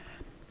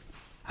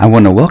I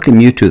want to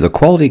welcome you to the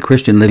Quality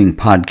Christian Living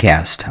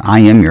Podcast. I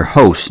am your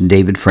host,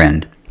 David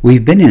Friend.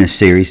 We've been in a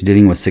series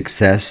dealing with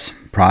success,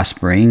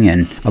 prospering,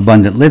 and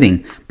abundant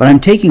living, but I'm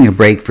taking a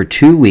break for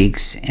 2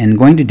 weeks and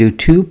going to do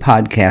 2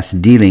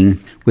 podcasts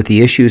dealing with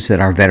the issues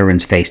that our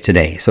veterans face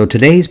today. So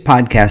today's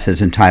podcast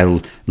is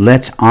entitled,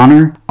 Let's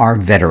Honor Our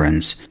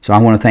Veterans. So I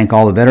want to thank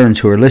all the veterans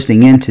who are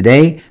listening in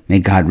today.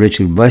 May God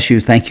richly bless you.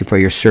 Thank you for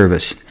your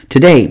service.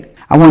 Today,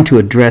 I want to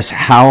address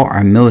how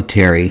our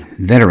military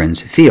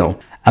veterans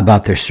feel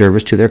about their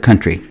service to their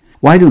country.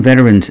 Why do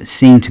veterans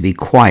seem to be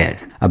quiet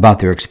about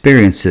their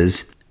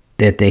experiences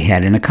that they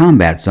had in a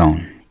combat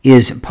zone?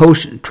 Is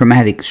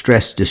post-traumatic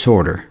stress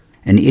disorder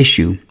an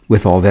issue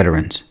with all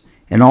veterans?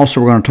 And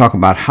also we're going to talk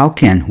about how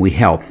can we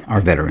help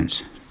our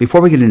veterans.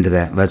 Before we get into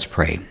that, let's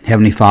pray.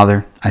 Heavenly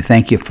Father, I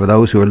thank you for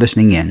those who are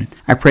listening in.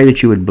 I pray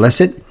that you would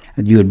bless it,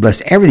 that you would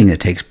bless everything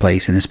that takes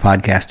place in this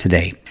podcast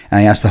today.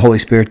 And I ask the Holy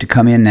Spirit to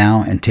come in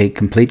now and take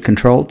complete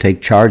control,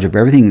 take charge of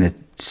everything that's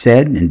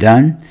said and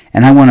done.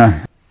 And I want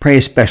to pray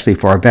especially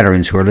for our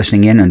veterans who are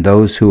listening in and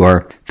those who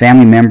are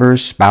family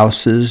members,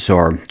 spouses,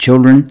 or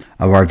children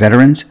of our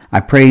veterans. I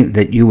pray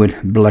that you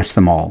would bless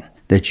them all,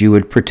 that you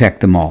would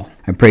protect them all.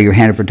 I pray your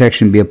hand of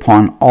protection be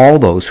upon all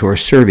those who are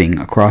serving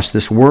across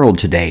this world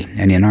today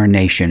and in our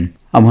nation.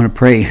 I want to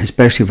pray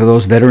especially for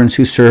those veterans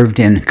who served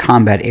in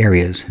combat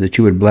areas, that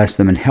you would bless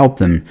them and help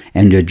them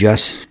and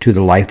adjust to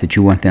the life that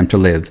you want them to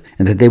live,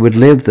 and that they would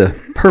live the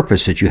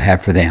purpose that you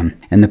have for them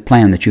and the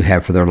plan that you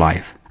have for their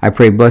life. I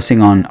pray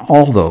blessing on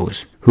all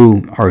those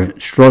who are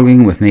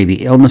struggling with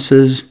maybe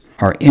illnesses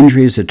or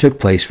injuries that took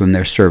place from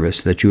their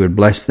service, that you would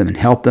bless them and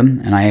help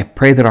them. And I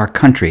pray that our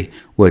country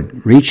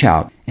would reach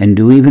out and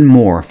do even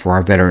more for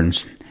our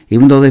veterans.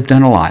 Even though they've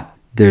done a lot,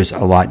 there's a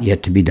lot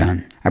yet to be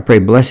done. I pray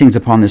blessings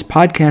upon this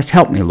podcast.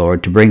 Help me,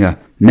 Lord, to bring a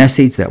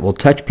message that will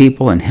touch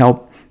people and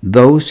help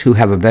those who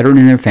have a veteran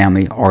in their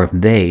family, or if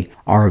they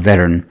are a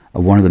veteran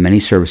of one of the many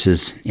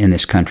services in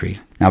this country.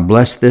 Now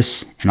bless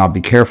this, and I'll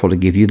be careful to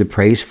give you the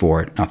praise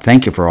for it. Now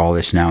thank you for all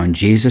this now. In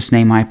Jesus'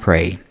 name I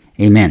pray.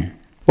 Amen.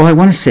 Well, I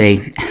want to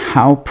say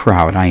how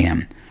proud I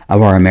am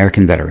of our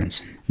American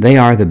veterans. They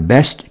are the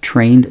best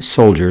trained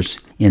soldiers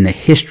in the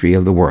history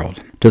of the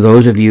world. To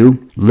those of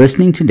you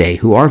listening today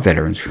who are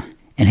veterans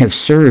and have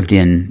served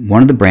in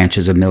one of the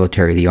branches of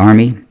military, the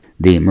Army,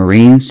 the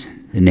Marines,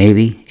 the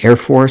Navy, Air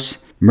Force,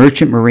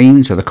 Merchant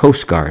Marines, or the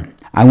Coast Guard,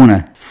 I want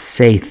to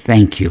say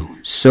thank you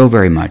so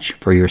very much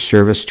for your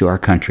service to our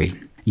country.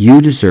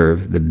 You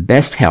deserve the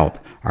best help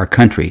our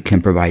country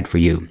can provide for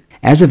you.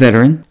 As a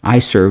veteran, I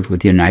served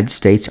with the United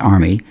States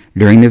Army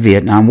during the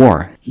Vietnam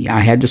War. I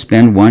had to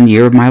spend 1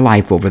 year of my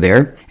life over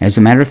there. As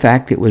a matter of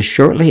fact, it was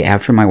shortly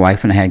after my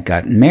wife and I had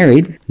gotten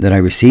married that I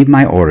received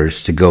my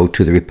orders to go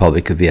to the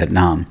Republic of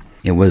Vietnam.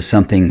 It was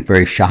something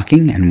very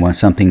shocking and was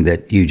something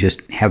that you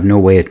just have no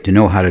way to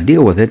know how to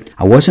deal with it.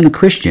 I wasn't a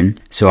Christian,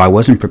 so I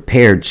wasn't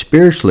prepared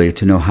spiritually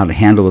to know how to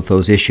handle with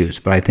those issues.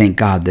 But I thank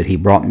God that He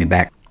brought me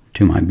back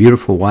to my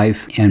beautiful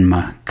wife and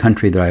my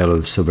country that I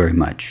love so very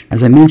much.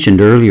 As I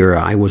mentioned earlier,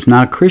 I was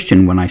not a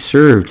Christian when I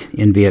served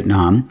in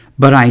Vietnam,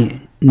 but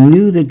I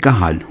knew that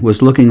God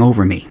was looking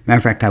over me. Matter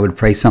of fact, I would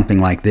pray something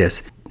like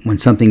this. When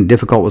something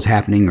difficult was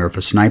happening, or if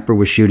a sniper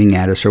was shooting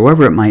at us, or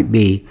whatever it might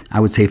be, I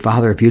would say,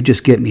 Father, if you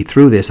just get me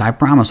through this, I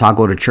promise I'll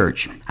go to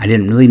church. I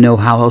didn't really know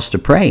how else to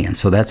pray, and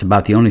so that's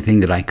about the only thing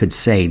that I could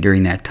say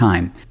during that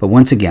time. But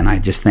once again, I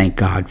just thank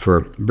God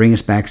for bringing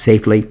us back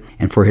safely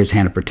and for His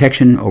hand of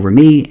protection over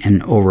me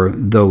and over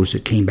those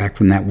that came back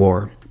from that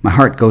war. My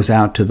heart goes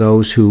out to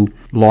those who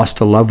lost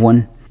a loved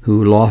one,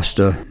 who lost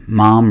a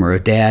mom or a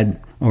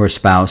dad, or a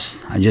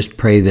spouse. I just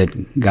pray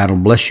that God will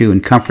bless you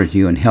and comfort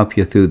you and help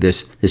you through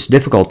this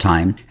difficult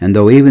time. And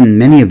though even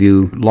many of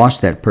you lost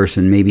that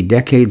person maybe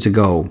decades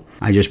ago,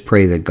 I just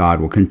pray that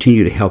God will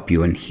continue to help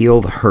you and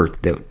heal the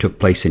hurt that took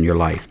place in your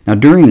life. Now,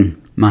 during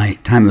my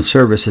time of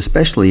service,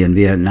 especially in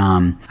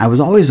Vietnam, I was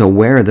always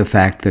aware of the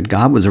fact that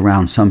God was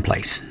around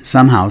someplace,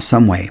 somehow,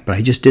 some way, but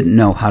I just didn't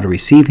know how to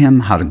receive Him,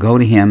 how to go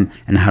to Him,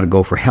 and how to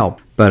go for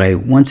help. But I,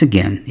 once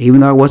again, even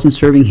though I wasn't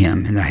serving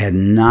Him and I had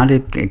not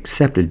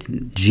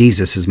accepted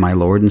Jesus as my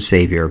Lord and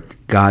Savior,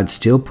 God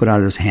still put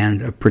out His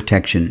hand of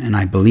protection, and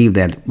I believe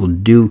that He'll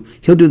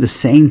do the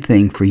same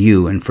thing for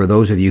you and for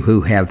those of you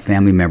who have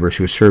family members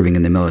who are serving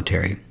in the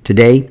military.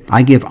 Today,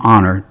 I give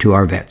honor to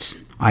our vets.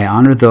 I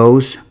honor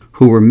those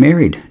who were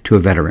married to a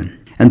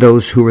veteran and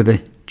those who were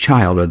the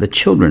child or the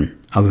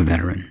children of a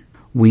veteran.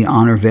 We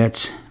honor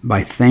vets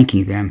by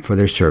thanking them for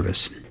their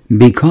service.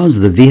 Because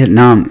the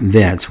Vietnam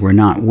vets were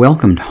not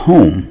welcomed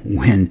home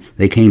when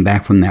they came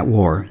back from that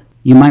war,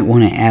 you might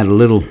want to add a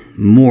little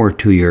more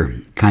to your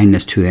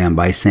kindness to them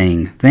by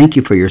saying, thank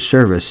you for your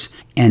service,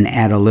 and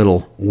add a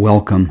little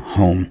welcome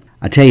home.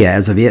 I tell you,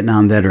 as a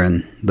Vietnam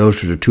veteran,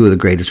 those are 2 of the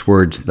greatest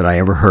words that I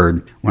ever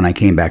heard when I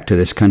came back to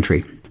this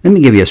country. Let me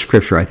give you a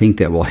scripture I think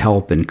that will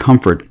help and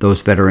comfort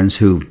those veterans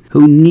who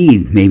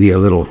need maybe a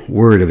little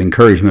word of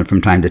encouragement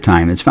from time to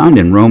time. It's found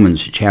in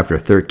Romans chapter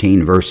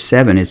 13, verse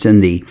 7. It's in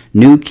the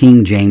New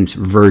King James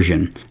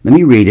Version. Let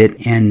me read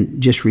it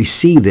and just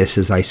receive this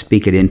as I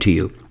speak it into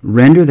you.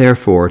 Render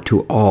therefore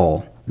to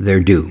all their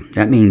due.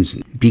 That means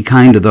be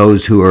kind to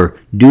those who are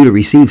due to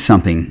receive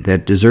something,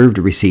 that deserve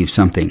to receive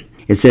something.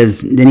 It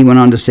says, then he went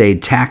on to say,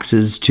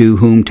 taxes to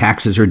whom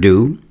taxes are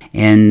due,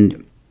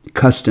 and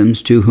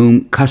customs to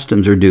whom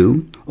customs are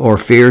due, or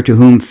fear to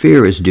whom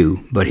fear is due.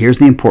 But here's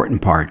the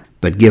important part.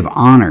 But give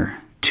honor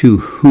to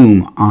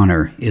whom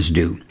honor is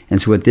due.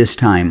 And so at this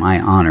time, I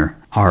honor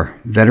our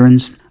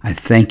veterans. I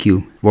thank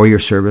you for your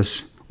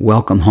service.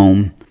 Welcome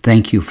home.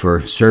 Thank you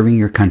for serving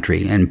your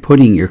country and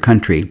putting your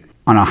country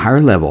on a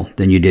higher level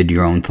than you did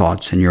your own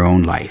thoughts and your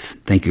own life.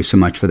 Thank you so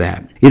much for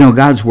that. You know,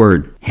 God's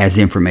Word has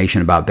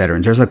information about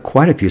veterans. There's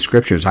quite a few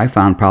scriptures. I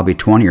found probably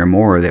 20 or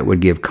more that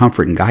would give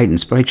comfort and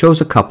guidance, but I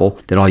chose a couple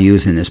that I'll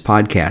use in this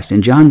podcast.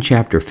 In John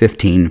chapter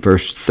 15,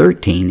 verse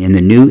 13, in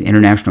the New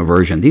International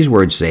Version, these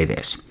words say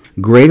this: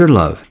 greater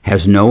love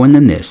has no one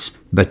than this,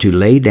 but to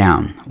lay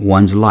down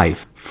one's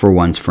life for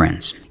one's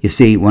friends. You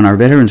see, when our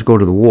veterans go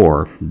to the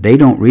war, they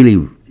don't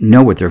really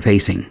know what they're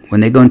facing.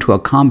 When they go into a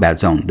combat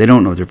zone, they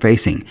don't know what they're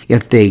facing.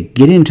 If they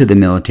get into the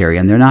military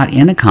and they're not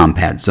in a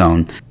combat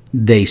zone,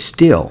 they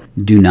still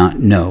do not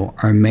know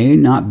or may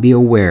not be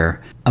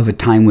aware of a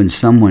time when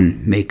someone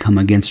may come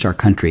against our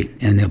country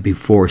and they'll be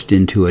forced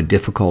into a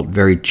difficult,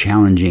 very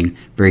challenging,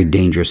 very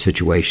dangerous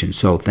situation.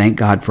 So thank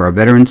God for our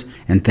veterans,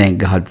 and thank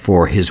God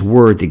for His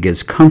Word that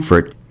gives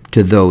comfort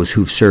to those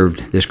who've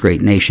served this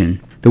great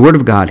nation. The Word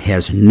of God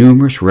has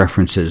numerous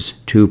references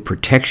to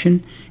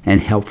protection and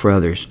help for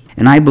others.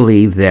 And I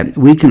believe that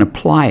we can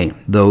apply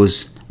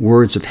those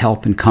words of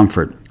help and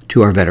comfort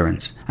to our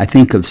veterans. I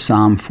think of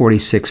Psalm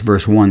 46,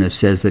 verse 1, that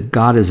says that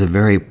God is a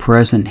very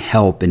present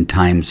help in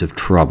times of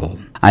trouble.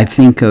 I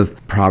think of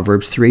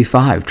Proverbs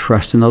 3:5,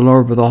 trust in the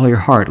Lord with all your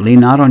heart.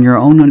 Lean not on your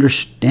own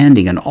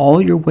understanding. In all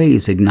your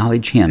ways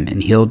acknowledge Him,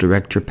 and He'll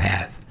direct your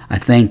path. I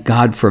thank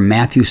God for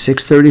Matthew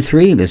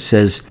 6:33 that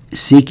says,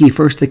 seek ye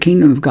first the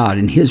kingdom of God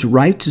and His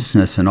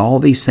righteousness, and all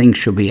these things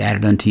shall be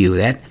added unto you.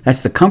 That's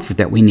the comfort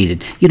that we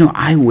needed. You know,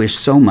 I wish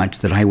so much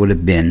that I would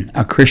have been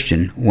a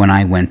Christian when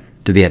I went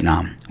to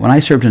Vietnam. When I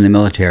served in the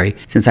military,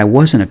 since I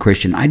wasn't a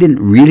Christian, I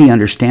didn't really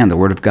understand the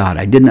Word of God.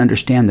 I didn't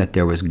understand that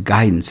there was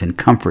guidance and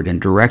comfort and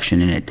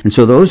direction in it. And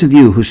so those of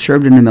you who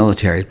served in the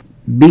military,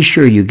 be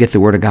sure you get the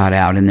Word of God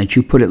out and that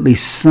you put at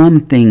least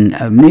something,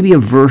 maybe a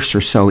verse or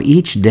so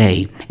each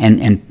day,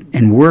 and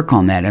work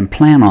on that and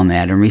plan on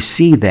that and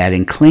receive that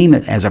and claim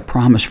it as a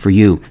promise for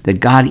you, that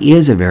God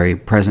is a very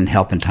present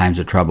help in times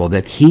of trouble,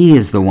 that He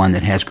is the one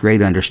that has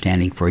great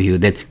understanding for you,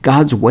 that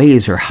God's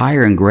ways are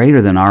higher and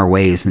greater than our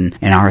ways and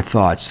our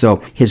thoughts.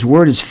 So His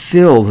Word is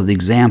filled with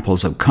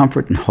examples of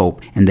comfort and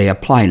hope, and they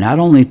apply not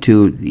only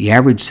to the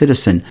average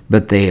citizen,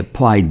 but they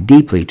apply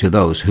deeply to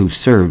those who've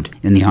served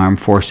in the armed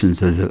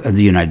forces of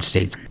the United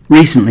States.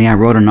 Recently, I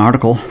wrote an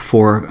article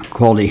for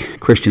Quality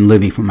Christian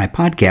Living for my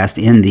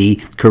podcast in the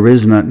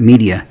Charisma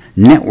Media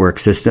Network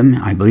system.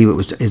 I believe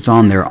it's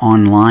on their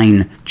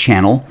online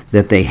channel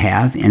that they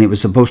have, and it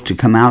was supposed to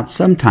come out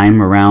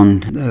sometime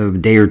around a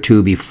day or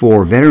two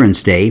before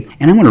Veterans Day.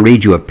 And I'm going to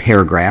read you a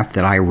paragraph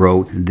that I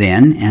wrote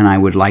then, and I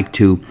would like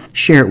to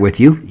share it with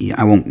you.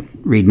 I won't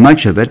read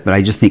much of it, but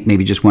I just think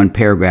maybe just one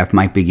paragraph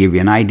might give you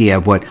an idea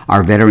of what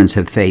our veterans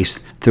have faced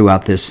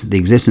throughout the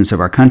existence of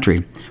our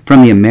country.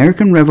 From the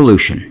American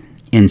Revolution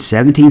in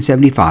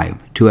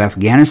 1775 to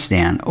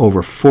Afghanistan,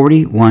 over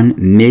 41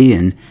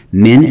 million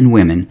men and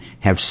women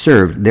have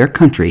served their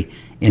country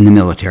in the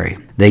military.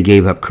 They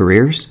gave up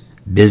careers,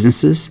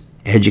 businesses,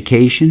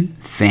 education,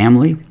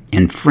 family,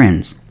 and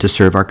friends to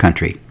serve our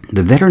country.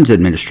 The Veterans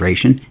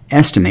Administration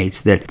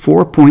estimates that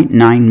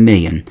 4.9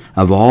 million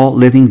of all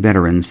living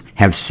veterans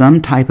have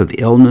some type of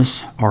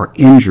illness or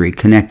injury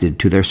connected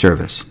to their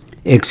service.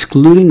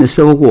 Excluding the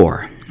Civil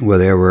War, where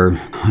there were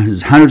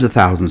hundreds of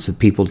thousands of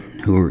people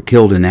who were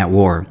killed in that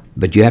war,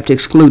 but you have to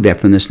exclude that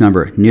from this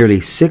number.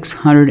 Nearly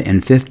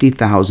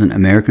 650,000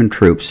 American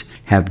troops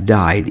have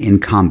died in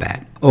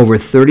combat. Over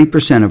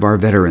 30% of our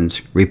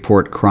veterans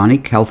report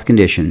chronic health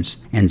conditions,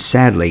 and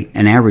sadly,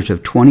 an average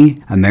of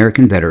 20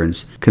 American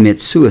veterans commit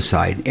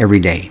suicide every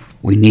day.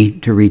 We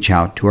need to reach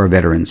out to our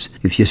veterans.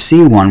 If you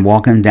see one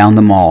walking down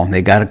the mall,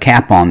 they got a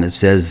cap on that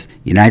says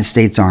United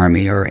States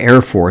Army or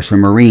Air Force or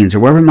Marines or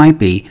wherever it might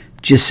be,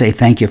 just say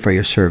thank you for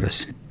your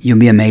service. You'll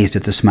be amazed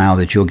at the smile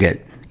that you'll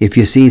get. If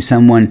you see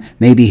someone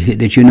maybe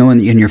that you know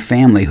in your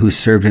family who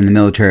served in the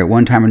military at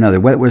one time or another,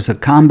 whether it was a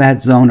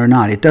combat zone or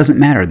not, it doesn't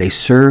matter. They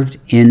served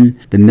in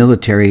the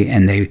military,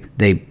 and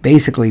they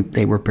basically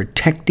were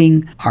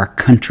protecting our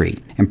country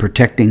and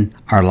protecting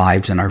our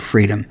lives and our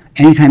freedom.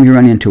 Anytime you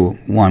run into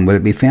one, whether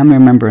it be family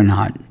member or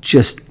not,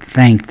 just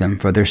thank them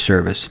for their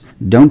service.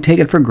 Don't take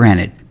it for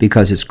granted,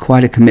 because it's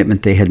quite a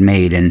commitment they had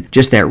made, and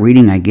just that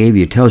reading I gave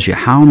you tells you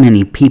how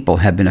many people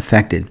have been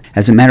affected.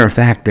 As a matter of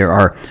fact, there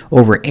are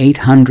over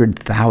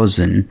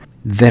 800,000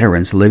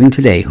 veterans living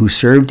today who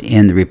served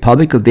in the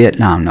Republic of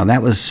Vietnam. Now,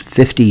 that was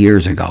 50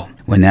 years ago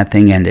when that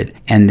thing ended,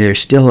 and there's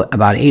still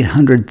about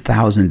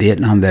 800,000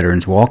 Vietnam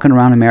veterans walking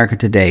around America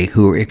today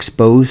who are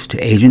exposed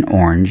to Agent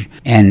Orange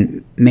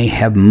and may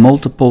have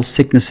multiple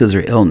sicknesses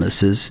or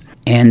illnesses,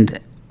 and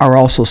are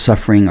also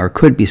suffering or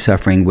could be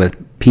suffering with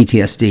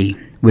PTSD,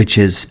 which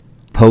is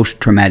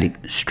post-traumatic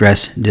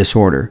stress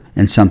disorder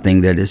and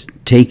something that is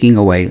taking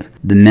away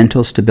the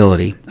mental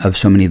stability of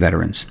so many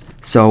veterans.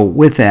 So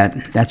with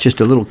that, that's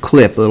just a little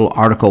clip, a little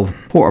article,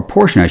 or a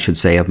portion, I should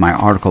say, of my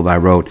article that I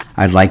wrote.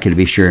 I'd like you to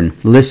be sure and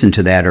listen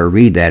to that or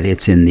read that.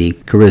 It's in the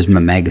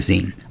Charisma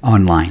magazine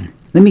online.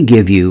 Let me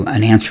give you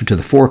an answer to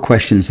the 4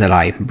 questions that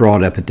I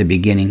brought up at the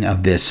beginning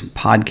of this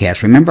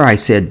podcast. Remember I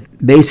said,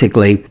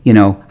 basically,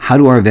 how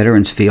do our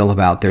veterans feel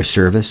about their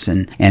service,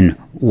 and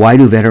why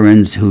do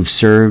veterans who've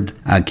served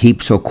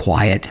keep so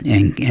quiet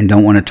and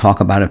don't want to talk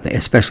about it,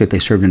 especially if they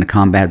served in a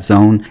combat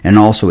zone? And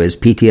also, is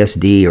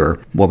PTSD,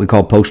 or what we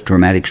call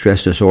post-traumatic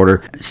stress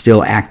disorder,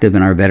 still active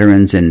in our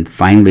veterans? And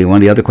finally, one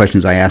of the other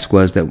questions I asked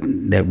was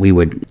that we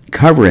would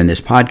cover in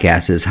this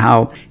podcast is,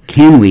 how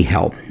can we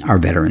help our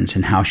veterans,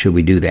 and how should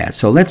we do that?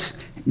 So let's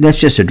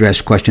just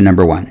address question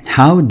number 1.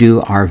 How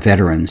do our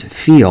veterans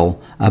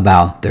feel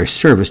about their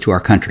service to our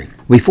country?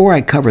 Before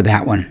I cover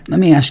that one, let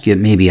me ask you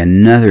maybe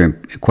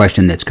another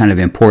question that's kind of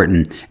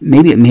important.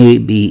 Maybe it may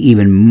be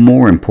even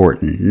more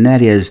important, and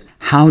that is,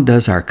 how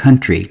does our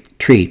country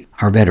treat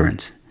our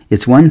veterans?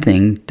 It's one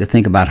thing to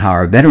think about how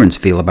our veterans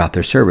feel about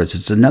their service.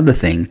 It's another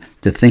thing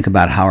to think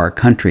about how our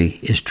country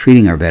is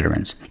treating our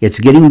veterans.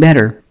 It's getting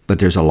better, but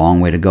there's a long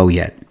way to go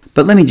yet.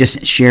 But let me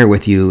just share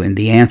with you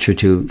the answer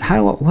to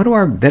what do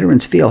our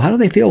veterans feel? How do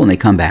they feel when they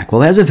come back?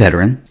 Well, as a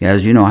veteran,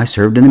 as you know, I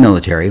served in the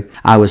military.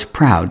 I was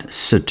proud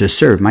to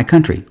serve my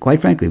country. Quite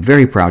frankly,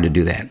 very proud to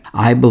do that.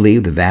 I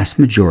believe the vast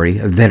majority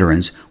of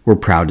veterans were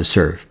proud to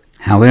serve.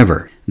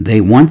 However, they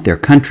want their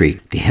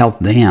country to help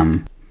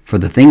them for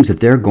the things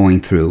that they're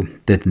going through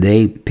that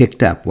they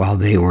picked up while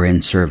they were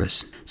in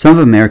service. Some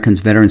of Americans'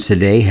 veterans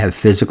today have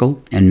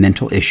physical and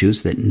mental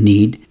issues that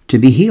need to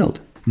be healed.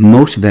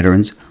 Most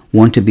veterans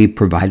want to be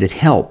provided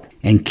help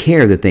and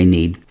care that they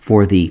need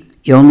for the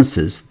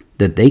illnesses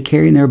that they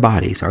carry in their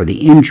bodies, or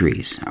the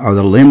injuries, or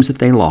the limbs that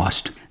they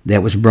lost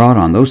that was brought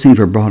on. Those things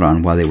were brought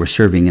on while they were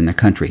serving in their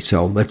country.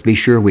 So let's be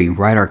sure we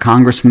write our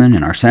congressmen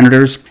and our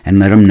senators and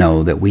let them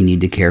know that we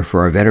need to care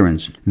for our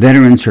veterans.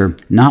 Veterans are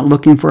not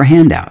looking for a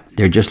handout.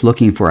 They're just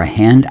looking for a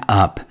hand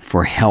up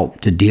for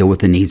help to deal with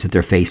the needs that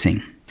they're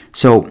facing.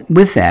 So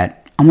with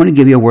that, I want to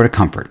give you a word of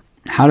comfort.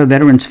 How do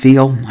veterans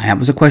feel? That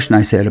was a question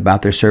I said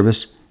about their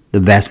service. The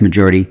vast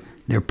majority,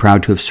 they're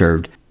proud to have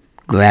served.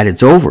 Glad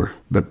it's over,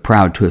 but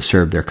proud to have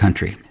served their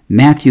country.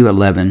 Matthew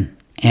 11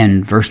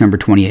 and verse number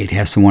 28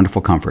 has some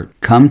wonderful comfort.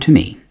 Come to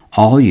me,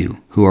 all you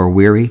who are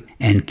weary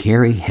and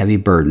carry heavy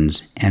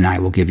burdens, and I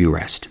will give you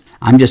rest.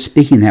 I'm just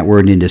speaking that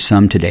word into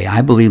some today.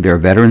 I believe there are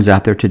veterans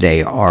out there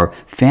today, or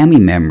family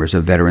members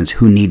of veterans,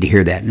 who need to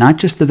hear that. Not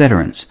just the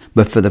veterans,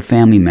 but for the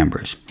family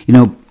members.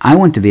 I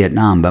went to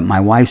Vietnam, but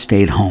my wife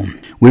stayed home.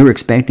 We were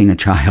expecting a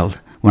child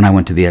when I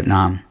went to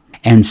Vietnam.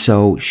 And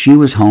so she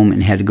was home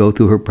and had to go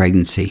through her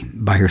pregnancy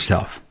by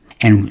herself.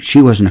 And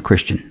she wasn't a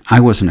Christian.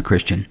 I wasn't a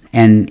Christian.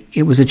 And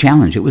it was a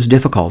challenge. It was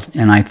difficult.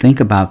 And I think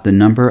about the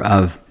number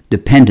of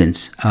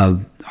dependents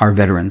of our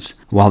veterans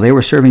while they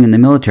were serving in the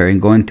military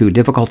and going through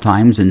difficult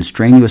times and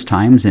strenuous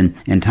times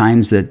and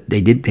times that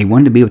they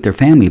wanted to be with their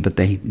family, but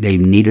they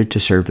needed to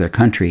serve their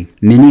country.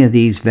 Many of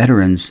these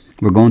veterans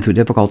were going through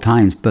difficult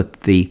times,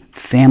 but the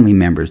family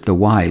members, the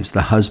wives,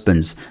 the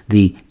husbands,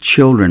 the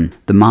children,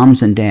 the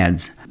moms and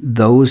dads,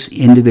 those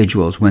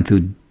individuals went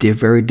through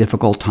very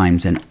difficult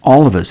times, and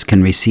all of us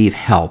can receive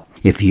help.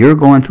 If you're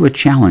going through a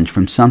challenge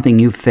from something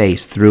you've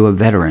faced through a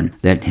veteran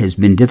that has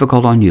been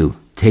difficult on you,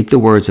 take the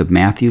words of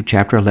Matthew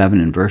chapter 11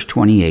 and verse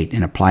 28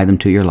 and apply them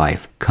to your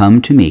life.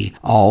 Come to me,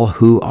 all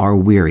who are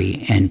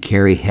weary and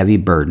carry heavy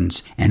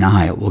burdens, and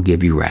I will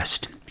give you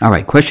rest. All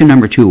right, question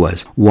number 2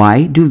 was,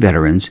 why do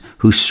veterans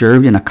who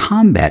served in a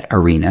combat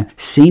arena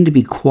seem to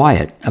be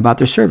quiet about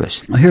their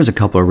service? Well, here's a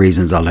couple of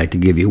reasons I'd like to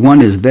give you.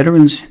 One is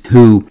veterans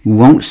who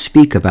won't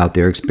speak about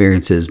their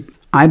experiences,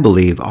 I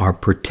believe, are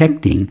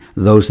protecting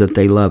those that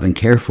they love and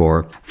care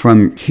for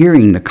from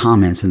hearing the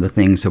comments and the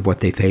things of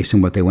what they face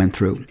and what they went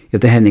through. If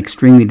they had an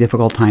extremely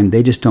difficult time,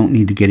 they just don't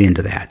need to get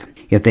into that.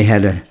 If they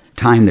had a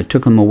time that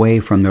took them away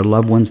from their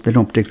loved ones, they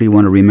don't particularly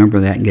want to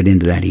remember that and get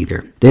into that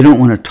either. They don't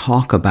want to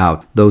talk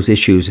about those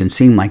issues and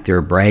seem like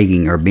they're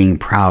bragging or being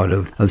proud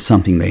of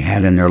something they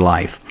had in their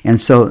life. And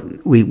so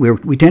we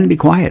tend to be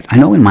quiet. I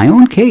know in my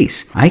own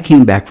case, I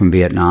came back from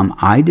Vietnam.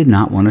 I did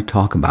not want to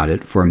talk about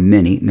it for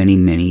many, many,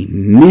 many,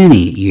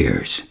 many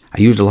years.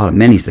 I used a lot of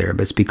manys there,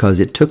 but it's because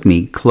it took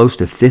me close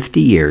to 50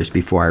 years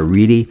before I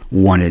really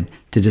wanted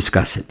to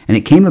discuss it. And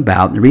it came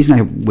about, the reason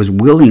I was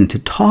willing to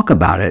talk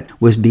about it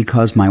was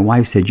because my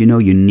wife said, you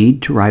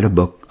need to write a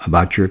book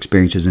about your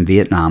experiences in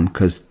Vietnam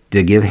because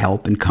to give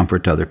help and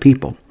comfort to other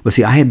people. Well,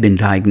 see, I had been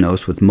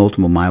diagnosed with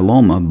multiple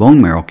myeloma, bone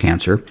marrow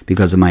cancer,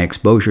 because of my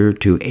exposure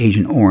to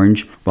Agent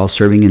Orange while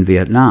serving in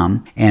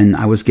Vietnam, and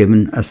I was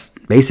given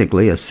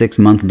basically a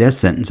 6-month death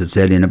sentence. It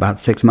said, in about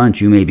 6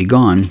 months, you may be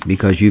gone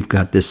because you've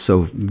got this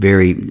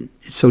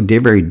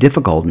very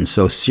difficult and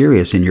so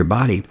serious in your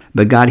body.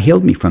 But God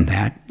healed me from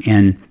that,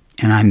 and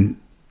I'm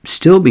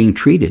still being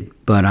treated,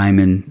 but I'm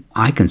in,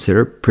 I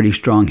consider, pretty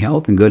strong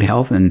health and good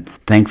health and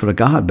thankful to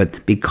God.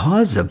 But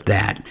because of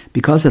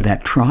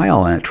that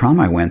trial and that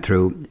trauma I went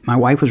through, my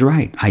wife was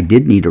right. I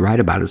did need to write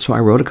about it, so I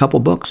wrote a couple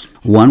books.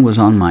 One was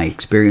on my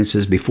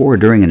experiences before,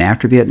 during, and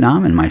after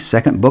Vietnam, and my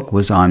second book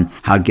was on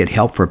how to get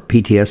help for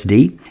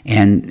PTSD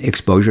and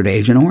exposure to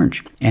Agent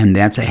Orange. And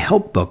that's a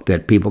help book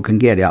that people can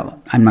get.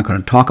 I'm not going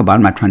to talk about it.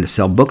 I'm not trying to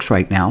sell books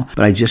right now,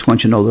 but I just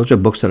want you to know those are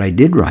books that I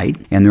did write,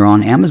 and they're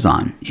on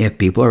Amazon if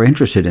people are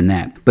interested in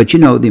that. But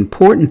the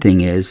important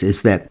thing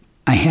is that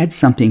I had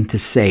something to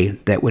say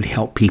that would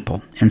help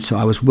people, and so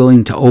I was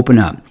willing to open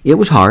up. It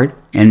was hard,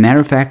 and matter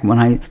of fact, when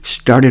I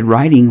started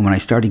writing, when I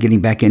started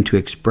getting back into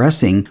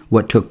expressing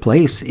what took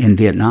place in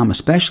Vietnam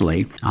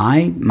especially,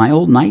 my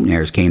old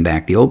nightmares came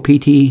back, the old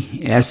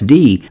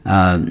PTSD,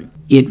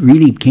 it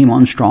really came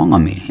on strong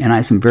on me, and I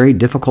had some very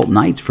difficult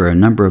nights for a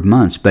number of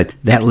months, but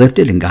that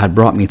lifted, and God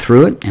brought me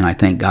through it, and I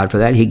thank God for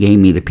that. He gave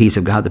me the peace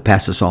of God that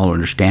passes all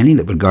understanding,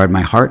 that would guard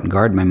my heart and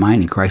guard my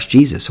mind in Christ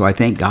Jesus, so I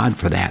thank God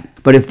for that.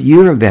 But if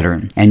you're a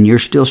veteran and you're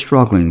still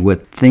struggling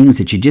with things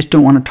that you just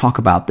don't want to talk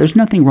about, there's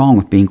nothing wrong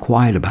with being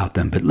quiet about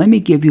them. But let me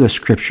give you a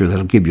scripture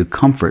that'll give you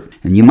comfort.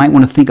 And you might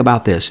want to think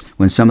about this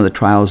when some of the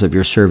trials of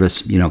your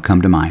service,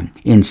 come to mind.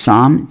 In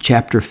Psalm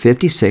chapter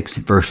 56,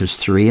 verses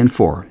 3 and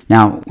 4.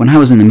 Now, when I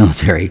was in the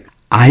military,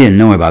 I didn't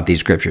know about these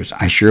scriptures.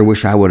 I sure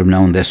wish I would have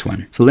known this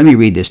one. So let me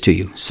read this to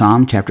you.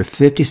 Psalm chapter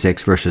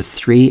 56, verses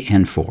 3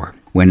 and 4.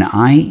 When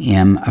I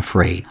am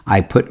afraid, I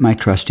put my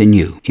trust in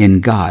you,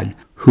 in God,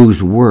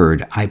 whose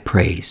word I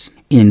praise.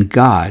 In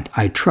God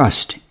I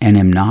trust and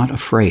am not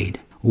afraid.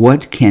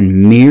 What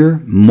can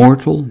mere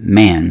mortal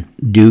man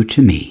do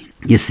to me?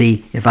 You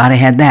see, if I'd have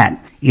had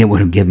that, it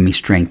would have given me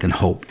strength and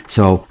hope.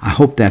 So I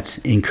hope that's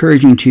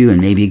encouraging to you,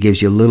 and maybe it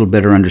gives you a little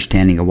better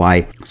understanding of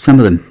why some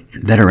of the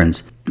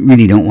veterans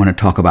really don't want to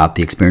talk about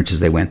the experiences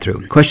they went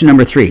through. Question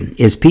number 3,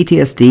 is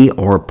PTSD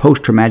or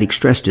post-traumatic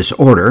stress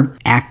disorder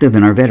active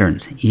in our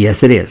veterans?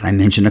 Yes, it is. I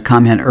mentioned a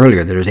comment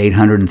earlier that there's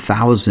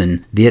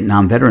 800,000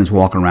 Vietnam veterans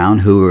walking around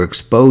who were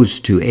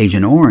exposed to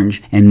Agent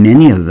Orange, and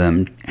many of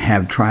them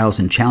have trials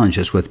and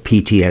challenges with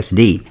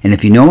PTSD. And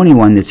if you know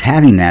anyone that's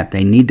having that,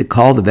 they need to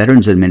call the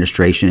Veterans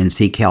Administration and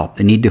seek help.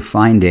 They need to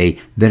find a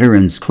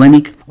veterans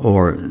clinic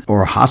or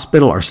a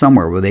hospital or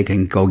somewhere where they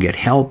can go get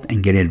help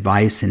and get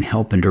advice and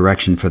help and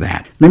direction for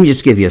that. Let me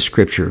just give you a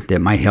scripture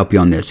that might help you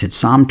on this. It's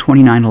Psalm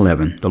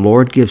 29:11. The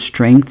Lord gives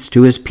strength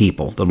to his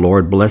people. The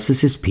Lord blesses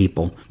his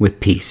people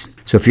with peace.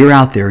 So if you're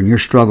out there and you're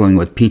struggling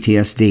with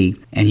PTSD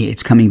and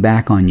it's coming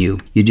back on you,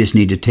 you just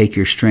need to take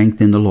your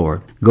strength in the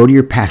Lord. Go to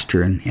your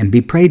pastor and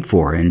be prayed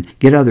for, and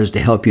get others to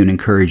help you and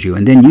encourage you.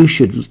 And then you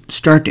should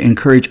start to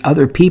encourage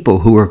other people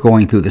who are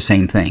going through the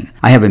same thing.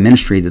 I have a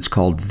ministry that's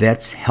called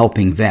Vets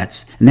Helping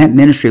Vets. And that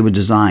ministry was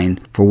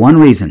designed for one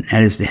reason,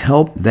 that is to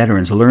help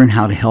veterans learn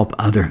how to help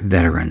other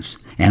veterans.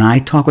 And I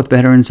talk with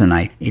veterans, and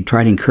I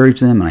try to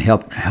encourage them, and I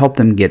help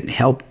them get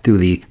help through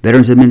the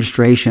Veterans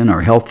Administration,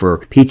 or help for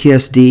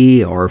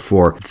PTSD, or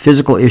for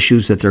physical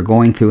issues that they're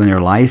going through in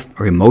their life,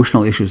 or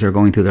emotional issues they're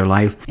going through their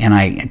life. And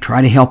I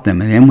try to help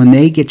them. And then when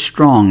they get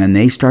strong and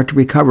they start to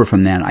recover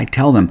from that, I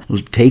tell them,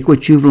 take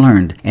what you've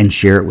learned and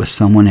share it with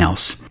someone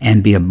else,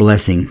 and be a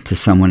blessing to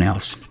someone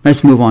else.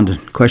 Let's move on to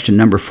question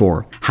number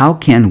 4. How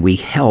can we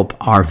help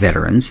our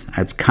veterans?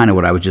 That's kind of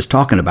what I was just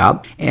talking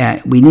about.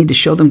 We need to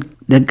show them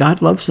that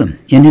God loves them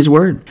in his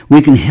word.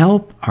 We can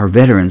help our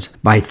veterans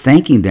by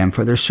thanking them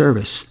for their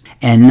service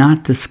and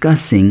not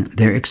discussing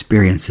their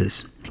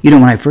experiences.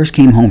 When I first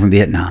came home from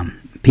Vietnam,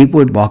 people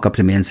would walk up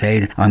to me and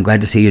say, I'm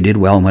glad to see you did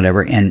well and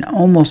whatever. And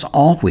almost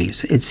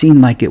always, it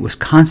seemed like it was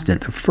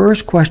constant. The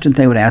first question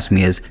they would ask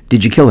me is,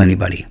 did you kill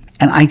anybody?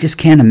 And I just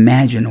can't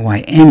imagine why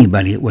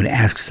anybody would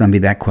ask somebody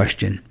that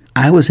question.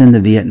 I was in the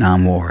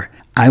Vietnam War.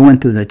 I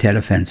went through the Tet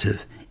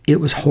Offensive. It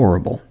was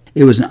horrible.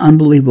 It was an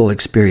unbelievable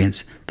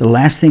experience. The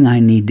last thing I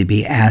need to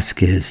be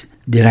asked is,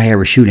 did I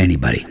ever shoot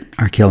anybody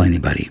or kill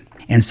anybody?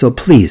 And so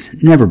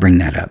please, never bring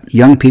that up.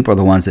 Young people are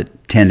the ones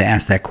that tend to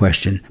ask that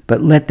question,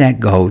 but let that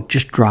go.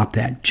 Just drop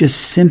that.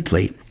 Just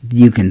simply,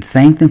 you can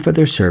thank them for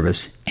their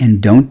service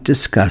and don't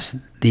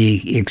discuss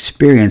the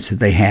experience that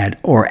they had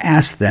or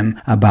ask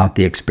them about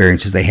the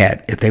experiences they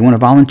had. If they want to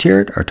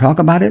volunteer it or talk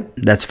about it,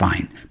 that's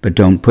fine, but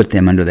don't put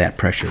them under that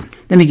pressure.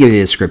 Let me give you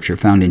this scripture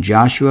found in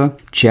Joshua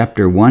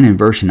chapter 1 and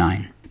verse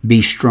 9.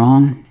 Be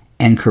strong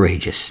and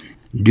courageous.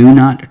 Do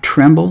not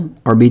tremble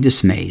or be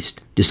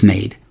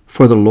dismayed,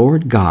 for the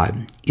Lord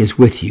God is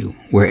with you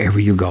wherever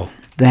you go.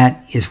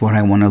 That is what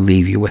I want to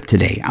leave you with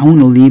today. I want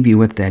to leave you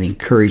with that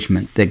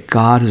encouragement that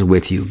God is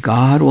with you.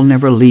 God will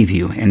never leave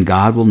you, and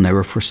God will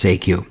never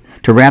forsake you.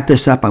 To wrap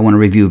this up, I want to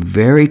review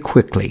very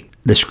quickly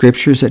the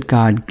scriptures that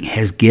God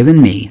has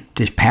given me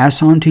to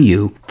pass on to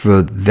you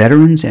for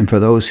veterans and for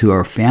those who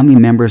are family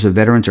members of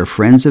veterans or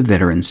friends of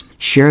veterans.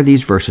 Share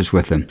these verses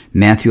with them.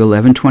 Matthew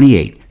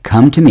 11:28.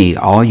 Come to me,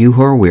 all you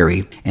who are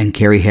weary and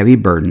carry heavy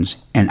burdens,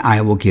 and I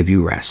will give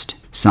you rest.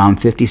 Psalm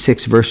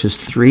 56 verses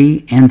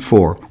 3 and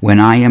 4. When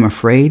I am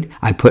afraid,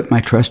 I put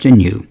my trust in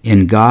you.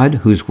 In God,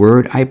 whose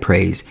word I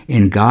praise.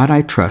 In God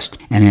I trust,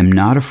 and am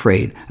not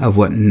afraid of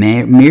what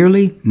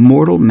merely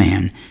mortal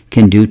man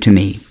can do to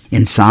me.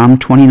 In Psalm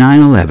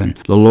 29:11,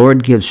 the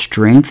Lord gives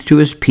strength to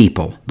his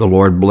people. The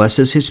Lord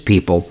blesses his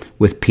people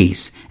with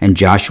peace. And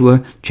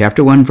Joshua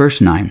chapter 1 verse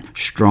 9,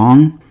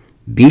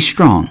 be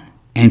strong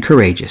and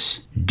courageous.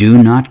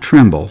 Do not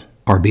tremble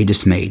or be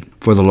dismayed,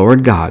 for the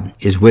Lord God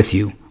is with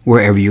you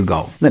wherever you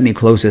go. Let me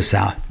close this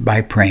out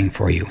by praying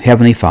for you.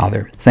 Heavenly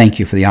Father, thank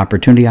you for the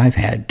opportunity I've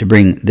had to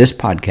bring this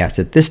podcast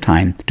at this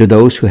time to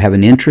those who have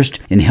an interest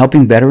in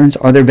helping veterans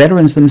or they're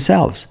veterans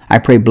themselves. I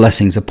pray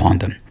blessings upon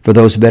them. For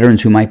those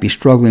veterans who might be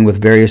struggling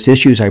with various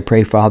issues, I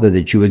pray, Father,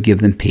 that you would give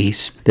them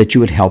peace, that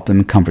you would help them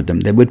and comfort them,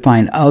 that would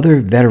find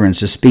other veterans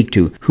to speak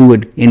to who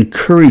would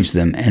encourage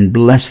them and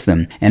bless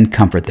them and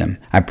comfort them.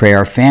 I pray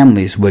our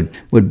families would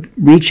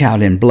reach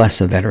out and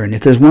bless a veteran.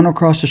 If there's one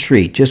across the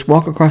street, just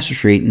walk across the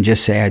street and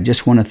just say, I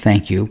just want to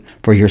thank you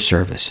for your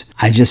service.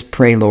 I just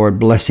pray, Lord,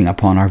 blessing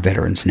upon our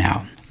veterans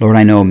now. Lord,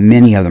 I know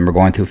many of them are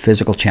going through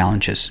physical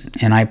challenges,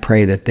 and I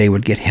pray that they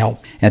would get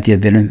help at the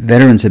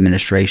Veterans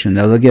Administration.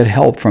 They'll get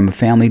help from a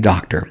family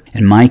doctor.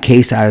 In my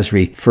case, I was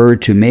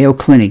referred to Mayo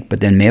Clinic,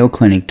 but then Mayo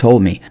Clinic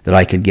told me that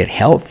I could get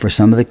help for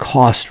some of the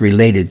costs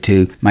related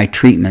to my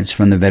treatments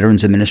from the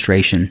Veterans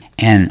Administration,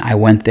 and I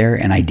went there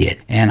and I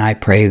did. And I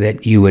pray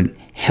that you would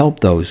help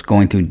those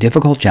going through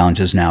difficult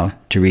challenges now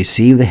to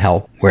receive the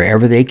help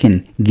wherever they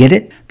can get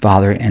it,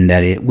 Father, and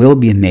that it will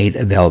be made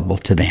available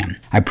to them.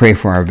 I pray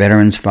for our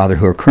veterans, Father,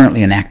 who are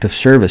currently in active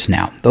service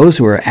now. Those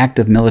who are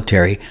active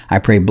military, I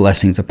pray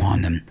blessings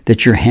upon them,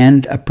 that your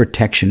hand of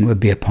protection would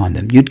be upon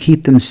them. You'd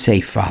keep them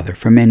safe, Father,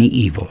 from any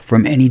evil,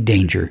 from any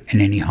danger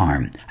and any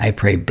harm. I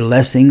pray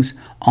blessings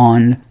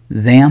on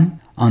them,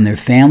 on their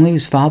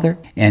families, Father,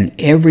 and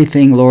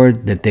everything,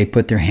 Lord, that they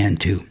put their hand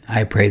to.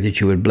 I pray that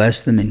you would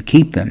bless them and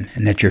keep them,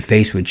 and that your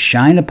face would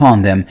shine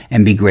upon them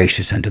and be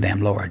gracious unto them,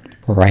 Lord.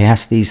 For I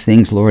ask these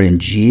things, Lord, in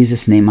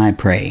Jesus' name I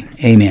pray.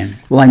 Amen.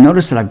 Well, I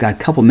noticed that I've got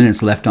a couple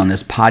minutes left on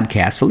this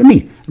podcast, so let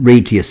me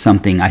read to you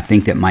something I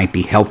think that might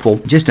be helpful.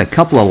 Just a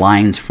couple of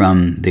lines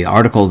from the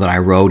article that I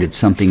wrote. It's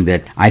something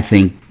that I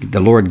think the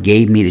Lord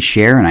gave me to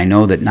share, and I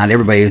know that not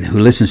everybody who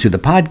listens to the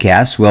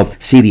podcast will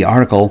see the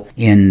article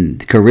in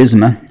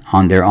Charisma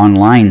on their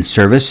online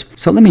service.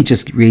 So let me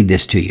just read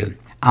this to you.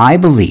 I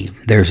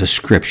believe there's a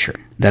scripture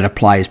that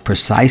applies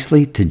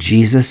precisely to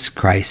Jesus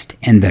Christ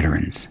and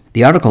veterans.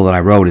 The article that I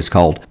wrote is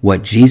called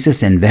What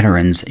Jesus and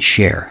Veterans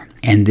Share.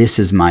 And this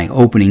is my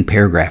opening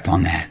paragraph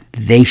on that.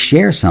 They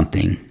share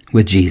something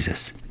with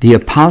Jesus. The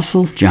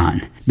Apostle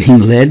John,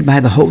 being led by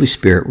the Holy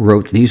Spirit,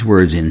 wrote these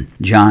words in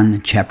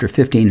John chapter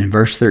 15 and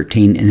verse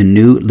 13 in the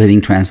New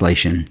Living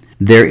Translation.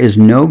 There is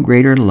no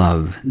greater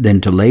love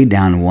than to lay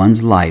down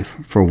one's life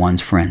for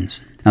one's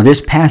friends. Now,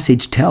 this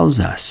passage tells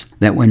us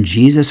that when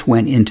Jesus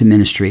went into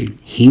ministry,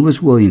 he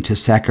was willing to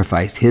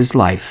sacrifice his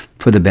life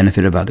for the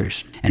benefit of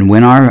others. And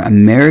when our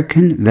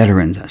American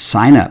veterans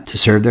sign up to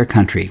serve their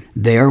country,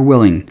 they are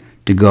willing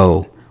to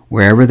go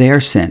wherever they are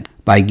sent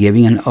by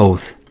giving an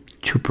oath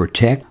to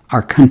protect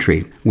our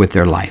country with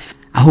their life.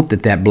 I hope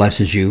that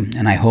blesses you,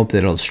 and I hope that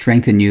it'll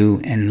strengthen you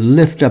and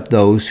lift up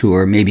those who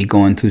are maybe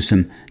going through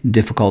some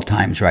difficult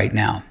times right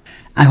now.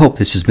 I hope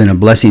this has been a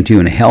blessing to you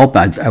and a help.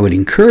 I would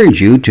encourage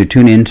you to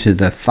tune into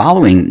the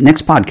following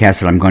next podcast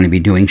that I'm going to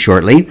be doing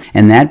shortly.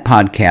 And that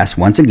podcast,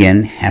 once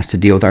again, has to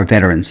deal with our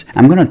veterans.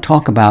 I'm going to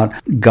talk about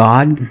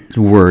God's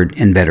Word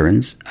and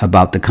veterans,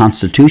 about the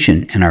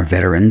Constitution and our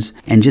veterans,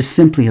 and just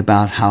simply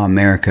about how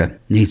America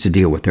needs to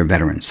deal with their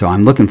veterans. So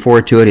I'm looking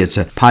forward to it. It's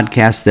a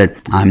podcast that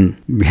I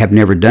have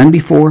never done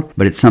before,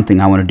 but it's something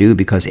I want to do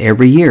because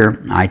every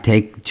year I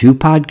take 2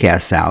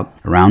 podcasts out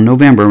around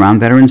November,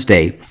 around Veterans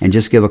Day, and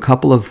just give a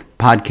couple of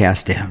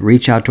podcasts to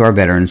reach out to our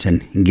veterans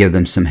and give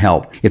them some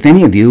help. If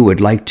any of you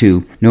would like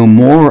to know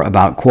more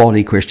about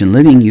Quality Christian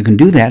Living, you can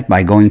do that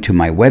by going to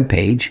my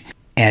webpage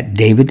at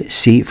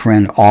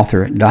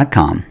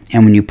davidcfriendauthor.com.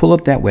 And when you pull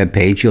up that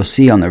webpage, you'll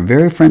see on the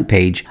very front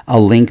page a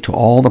link to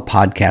all the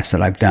podcasts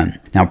that I've done.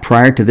 Now,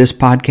 prior to this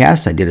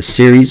podcast, I did a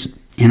series,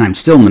 and I'm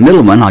still in the middle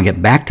of one. I'll get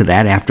back to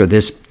that after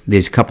these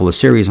couple of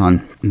series on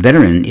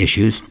veteran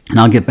issues, and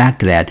I'll get back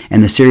to that.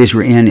 And the series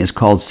we're in is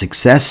called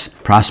Success,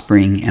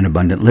 Prospering, and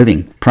Abundant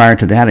Living. Prior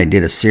to that, I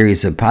did a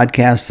series of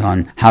podcasts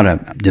on how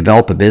to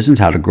develop a business,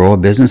 how to grow a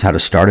business, how to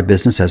start a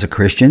business as a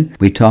Christian.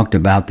 We talked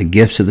about the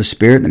gifts of the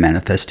Spirit, the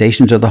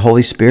manifestations of the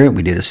Holy Spirit.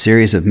 We did a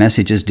series of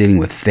messages dealing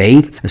with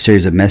faith, a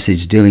series of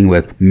messages dealing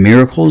with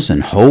miracles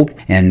and hope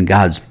and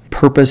God's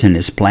purpose and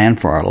his plan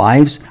for our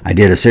lives. I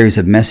did a series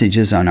of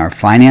messages on our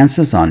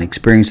finances, on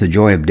experience the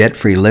joy of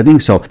debt-free living.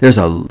 So there's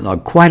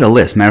quite a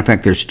list. Matter of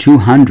fact, there's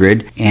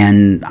 200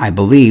 and I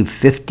believe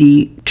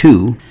 52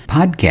 2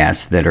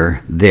 podcasts that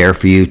are there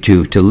for you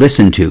to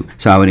listen to.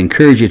 So I would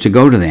encourage you to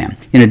go to them.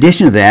 In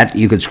addition to that,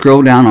 you could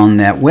scroll down on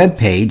that web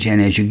page, and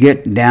as you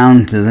get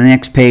down to the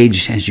next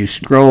page, as you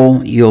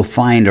scroll, you'll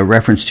find a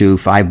reference to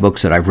 5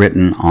 books that I've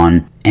written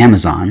on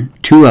Amazon,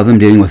 2 of them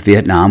dealing with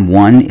Vietnam.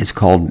 One is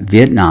called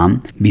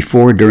Vietnam,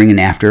 Before, During, and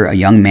After a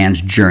Young Man's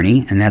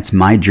Journey, and that's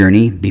my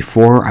journey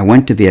before I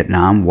went to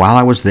Vietnam, while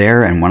I was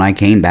there, and when I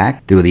came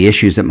back, through the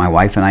issues that my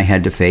wife and I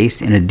had to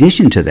face. In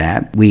addition to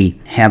that, we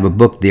have a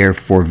book there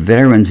for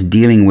veterans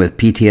dealing with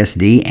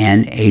PTSD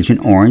and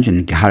Agent Orange,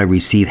 and how to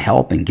receive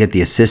help and get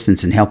the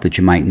assistance and help that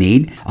you might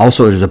need.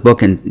 Also, there's a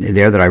book in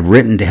there that I've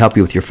written to help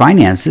you with your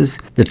finances.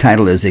 The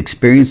title is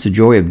Experience the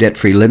Joy of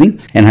Debt-Free Living,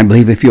 and I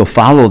believe if you'll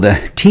follow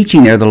the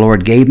teaching there the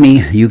Lord gave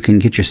me, you can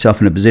get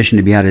yourself in a position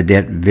to be out of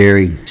debt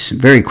very,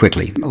 very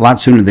quickly, a lot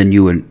sooner than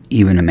you would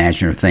even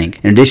imagine or think.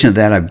 In addition to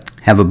that, I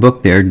have a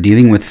book there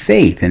dealing with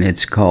faith, and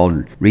it's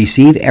called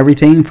Receive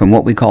Everything from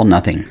What We Call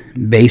Nothing,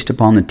 based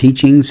upon the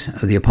teachings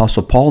of the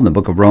Apostle Paul in the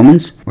book of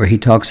Romans, where he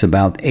talks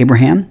about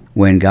Abraham,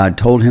 when God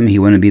told him he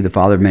wanted to be the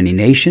father of many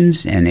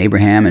nations, and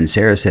Abraham and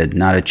Sarah said,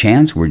 not a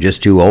chance, we're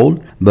just too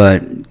old.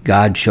 But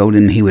God showed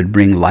him he would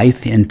bring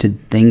life into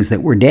things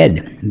that were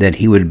dead, that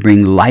he would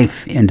bring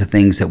life into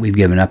things that we've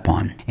given up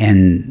on.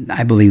 And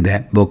I believe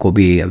that book will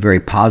be a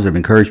very positive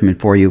encouragement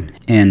for you.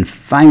 And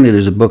finally,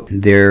 there's a book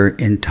there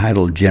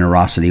entitled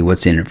Generosity,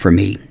 What's in It for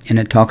Me? And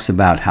it talks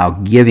about how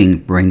giving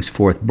brings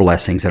forth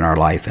blessings in our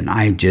life. And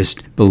I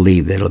just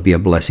believe that it'll be a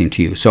blessing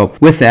to you. So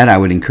with that, I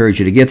would encourage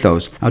you to get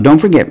those. Now, don't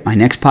forget, my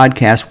next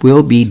podcast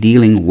will be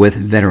dealing with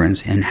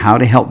veterans and how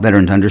to help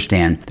veterans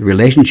understand the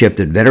relationship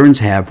that veterans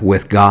have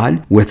with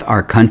God, with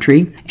our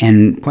country,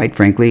 and quite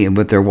frankly,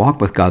 with their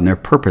walk with God and their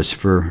purpose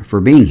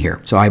for being here.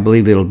 So I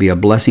believe it'll be a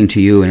blessing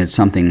to you, and it's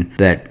something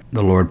that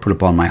the Lord put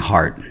upon my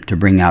heart to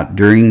bring out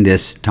during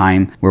this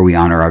time where we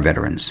honor our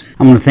veterans.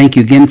 I want to thank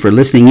you again for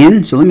listening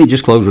in, so let me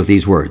just close with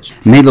these words.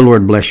 May the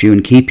Lord bless you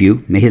and keep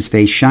you. May his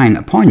face shine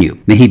upon you.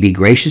 May he be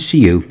gracious to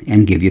you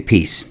and give you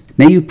peace.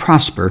 May you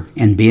prosper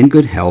and be in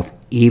good health,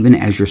 even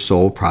as your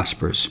soul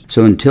prospers.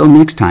 So until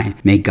next time,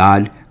 may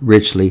God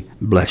richly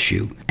bless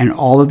you. And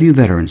all of you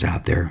veterans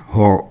out there,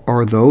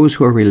 or those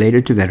who are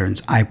related to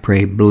veterans, I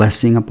pray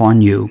blessing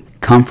upon you,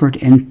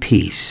 comfort and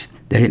peace,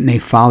 that it may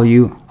follow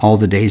you all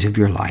the days of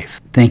your life.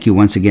 Thank you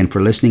once again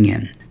for listening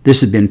in.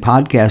 This has been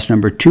podcast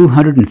number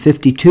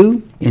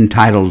 252,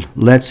 entitled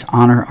Let's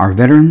Honor Our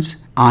Veterans.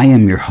 I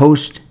am your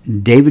host,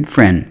 David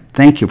Friend.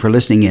 Thank you for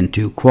listening in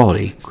to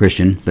Quality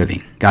Christian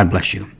Living. God bless you.